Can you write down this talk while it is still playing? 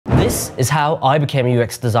This is how I became a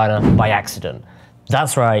UX designer by accident.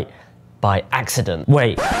 That's right, by accident.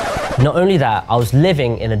 Wait, not only that, I was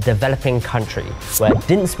living in a developing country where I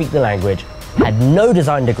didn't speak the language, had no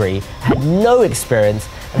design degree, had no experience,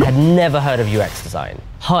 and had never heard of UX design.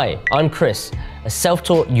 Hi, I'm Chris, a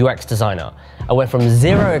self-taught UX designer. I went from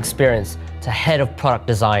zero experience to head of product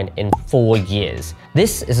design in 4 years.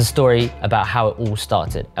 This is a story about how it all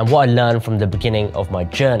started and what I learned from the beginning of my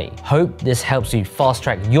journey. Hope this helps you fast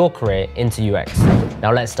track your career into UX.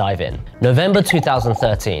 Now let's dive in. November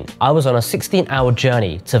 2013, I was on a 16-hour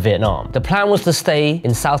journey to Vietnam. The plan was to stay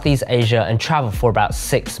in Southeast Asia and travel for about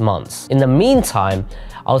 6 months. In the meantime,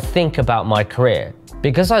 I'll think about my career.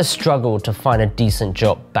 Because I struggled to find a decent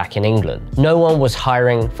job back in England, no one was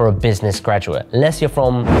hiring for a business graduate, unless you're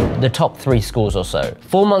from the top 3 schools or so.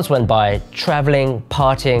 4 months went by, traveling,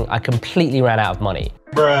 partying, I completely ran out of money.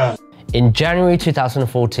 Bruh. In January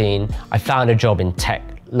 2014, I found a job in tech,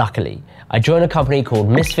 luckily. I joined a company called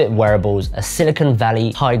Misfit Wearables, a Silicon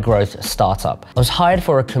Valley high-growth startup. I was hired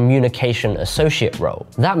for a communication associate role.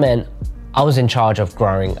 That meant I was in charge of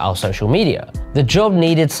growing our social media. The job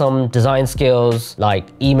needed some design skills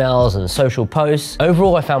like emails and social posts.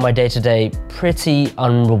 Overall, I found my day-to-day pretty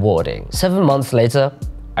unrewarding. 7 months later,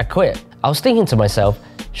 I quit. I was thinking to myself,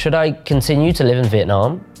 should I continue to live in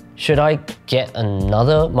Vietnam? Should I get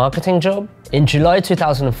another marketing job? In July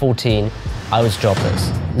 2014, I was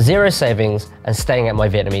jobless, zero savings, and staying at my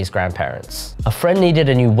Vietnamese grandparents. A friend needed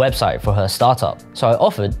a new website for her startup, so I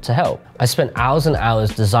offered to help. I spent hours and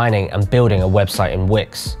hours designing and building a website in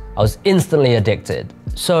Wix. I was instantly addicted.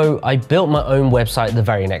 So I built my own website the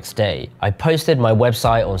very next day. I posted my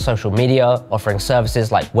website on social media, offering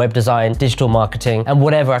services like web design, digital marketing, and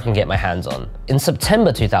whatever I can get my hands on. In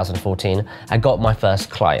September 2014, I got my first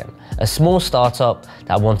client, a small startup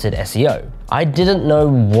that wanted SEO. I didn't know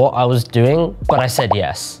what I was doing, but I said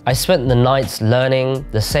yes. I spent the nights learning.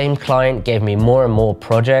 The same client gave me more and more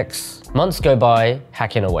projects. Months go by,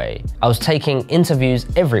 hacking away. I was taking interviews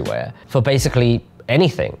everywhere for basically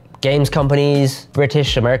anything. Games companies,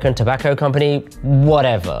 British American tobacco company,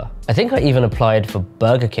 whatever. I think I even applied for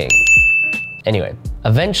Burger King. Anyway,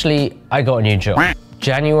 eventually I got a new job.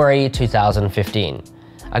 January 2015.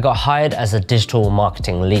 I got hired as a digital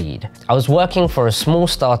marketing lead. I was working for a small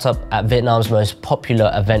startup at Vietnam's most popular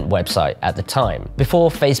event website at the time, before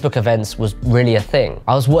Facebook events was really a thing.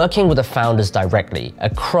 I was working with the founders directly,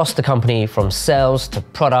 across the company from sales to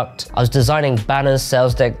product. I was designing banners,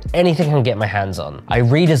 sales deck, anything I can get my hands on. I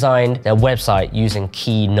redesigned their website using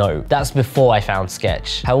Keynote. That's before I found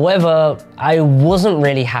Sketch. However, I wasn't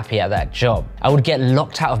really happy at that job. I would get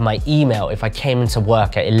locked out of my email if I came into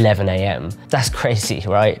work at 11 AM. That's crazy,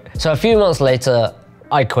 right? So a few months later,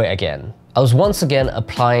 I quit again. I was once again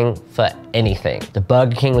applying for anything. The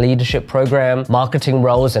Burger King leadership program, marketing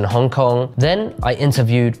roles in Hong Kong. Then I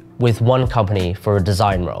interviewed with one company for a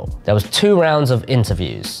design role. There was 2 rounds of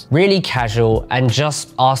interviews, really casual and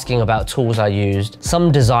just asking about tools I used,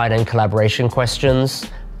 some design and collaboration questions,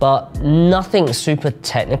 but nothing super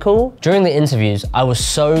technical. During the interviews, I was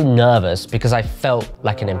so nervous because I felt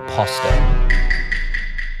like an imposter.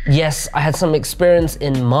 Yes, I had some experience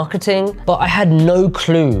in marketing, but I had no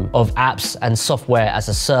clue of apps and software as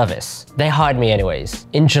a service. They hired me anyways.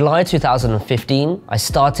 In July 2015, I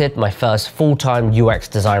started my first full-time UX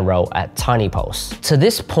design role at TINYpulse. To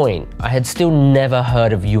this point, I had still never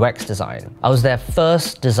heard of UX design. I was their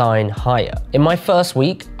first design hire. In my first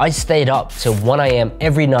week, I stayed up till 1 AM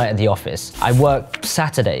every night at the office. I worked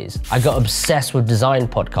Saturdays. I got obsessed with design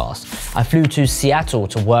podcasts. I flew to Seattle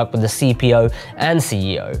to work with the CPO and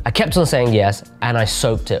CEO. I kept on saying yes, and I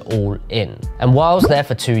soaked it all in. And while I was there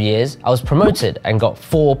for 2 years, I was promoted and got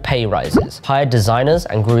 4 pay rises, hired designers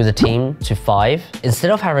and grew the team to 5. Instead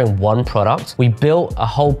of having one product, we built a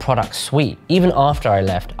whole product suite. Even after I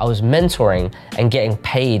left, I was mentoring and getting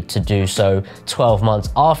paid to do so 12 months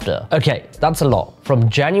after. Okay, that's a lot. From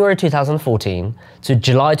January 2014 to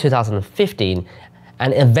July 2015,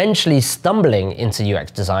 and eventually stumbling into UX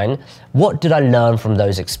design, what did I learn from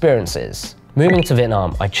those experiences? Moving to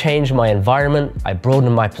Vietnam, I changed my environment, I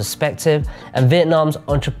broadened my perspective, and Vietnam's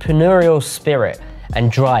entrepreneurial spirit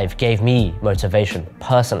and drive gave me motivation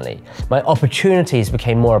personally. My opportunities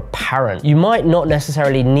became more apparent. You might not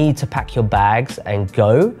necessarily need to pack your bags and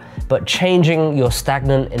go, but changing your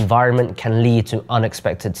stagnant environment can lead to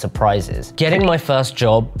unexpected surprises. Getting my first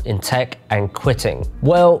job in tech and quitting.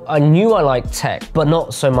 Well, I knew I liked tech, but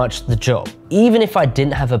not so much the job. Even if I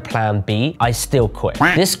didn't have a plan B, I still quit.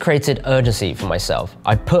 This created urgency for myself.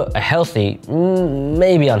 I put a healthy,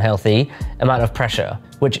 maybe unhealthy, amount of pressure,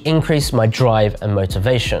 which increased my drive and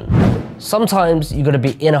motivation. Sometimes you gotta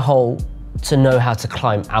be in a hole to know how to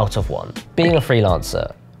climb out of one. Being a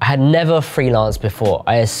freelancer, I had never freelanced before.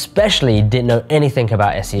 I especially didn't know anything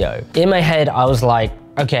about SEO. In my head, I was like,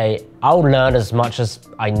 okay, I'll learn as much as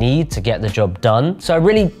I need to get the job done. So I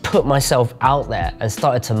really put myself out there and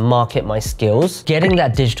started to market my skills. Getting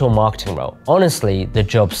that digital marketing role, honestly, the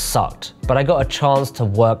job sucked, but I got a chance to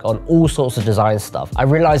work on all sorts of design stuff. I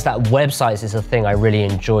realized that websites is the thing I really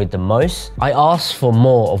enjoyed the most. I asked for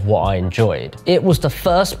more of what I enjoyed. It was the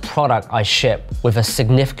first product I shipped with a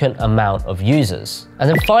significant amount of users. And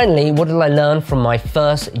then finally, what did I learn from my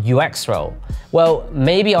first UX role? Well,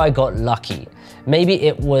 maybe I got lucky. Maybe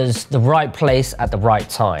it was the right place at the right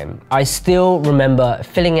time. I still remember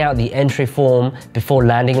filling out the entry form before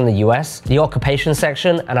landing in the US, the occupation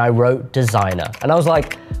section, and I wrote designer. And I was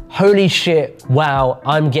like, holy shit, wow,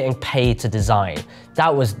 I'm getting paid to design.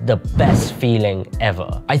 That was the best feeling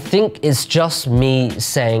ever. I think it's just me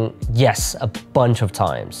saying yes a bunch of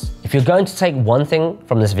times. If you're going to take one thing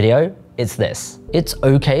from this video, it's this. It's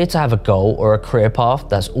okay to have a goal or a career path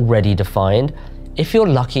that's already defined. If you're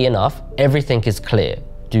lucky enough, everything is clear.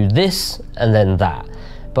 Do this and then that.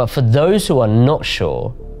 But for those who are not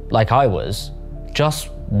sure, like I was,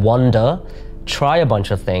 just wonder, try a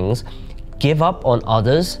bunch of things, give up on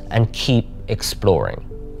others, and keep exploring.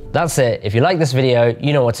 That's it. If you like this video,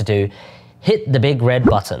 you know what to do. Hit the big red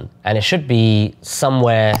button, and it should be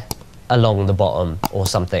somewhere along the bottom or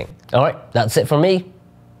something. All right, that's it from me.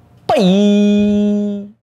 Bye.